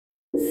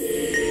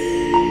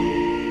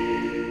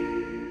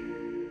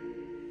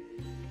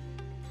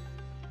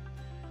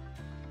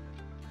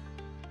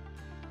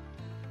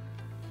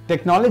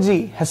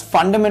Technology has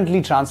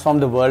fundamentally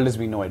transformed the world as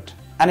we know it,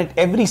 and at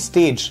every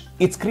stage,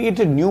 it's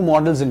created new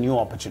models and new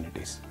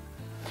opportunities.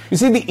 You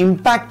see, the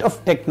impact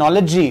of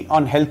technology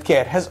on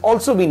healthcare has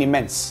also been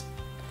immense,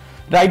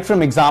 right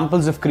from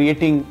examples of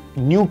creating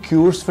new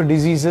cures for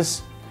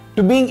diseases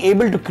to being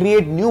able to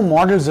create new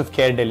models of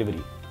care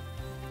delivery.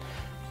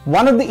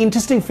 One of the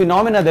interesting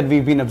phenomena that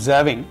we've been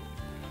observing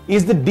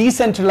is the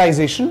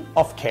decentralization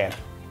of care.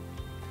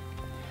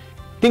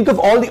 Think of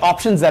all the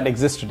options that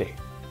exist today.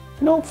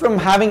 From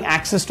having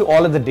access to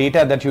all of the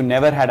data that you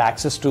never had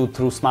access to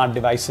through smart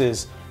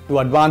devices, to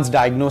advanced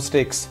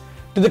diagnostics,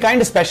 to the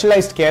kind of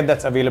specialized care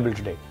that's available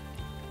today.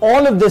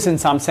 All of this, in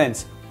some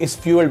sense, is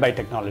fueled by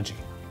technology.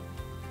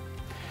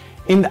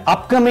 In the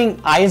upcoming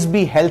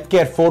ISB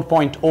Healthcare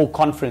 4.0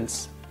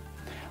 conference,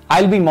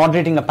 I'll be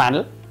moderating a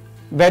panel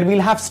where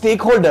we'll have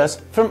stakeholders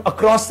from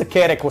across the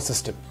care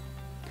ecosystem.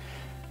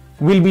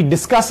 We'll be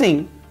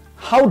discussing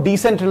how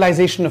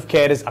decentralization of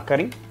care is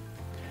occurring.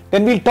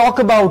 Then we'll talk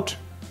about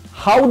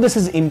how this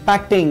is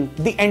impacting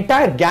the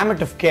entire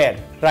gamut of care,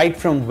 right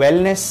from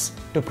wellness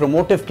to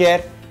promotive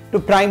care to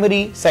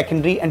primary,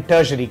 secondary and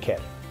tertiary care.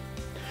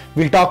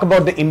 We'll talk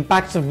about the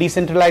impacts of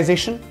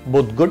decentralization,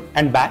 both good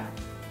and bad.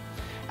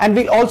 And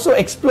we'll also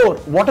explore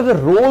what are the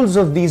roles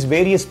of these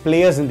various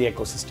players in the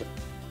ecosystem.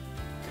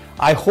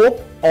 I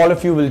hope all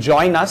of you will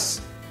join us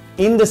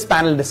in this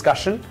panel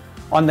discussion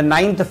on the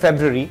 9th of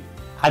February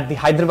at the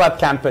Hyderabad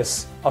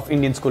campus of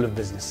Indian School of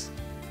Business.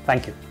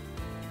 Thank you.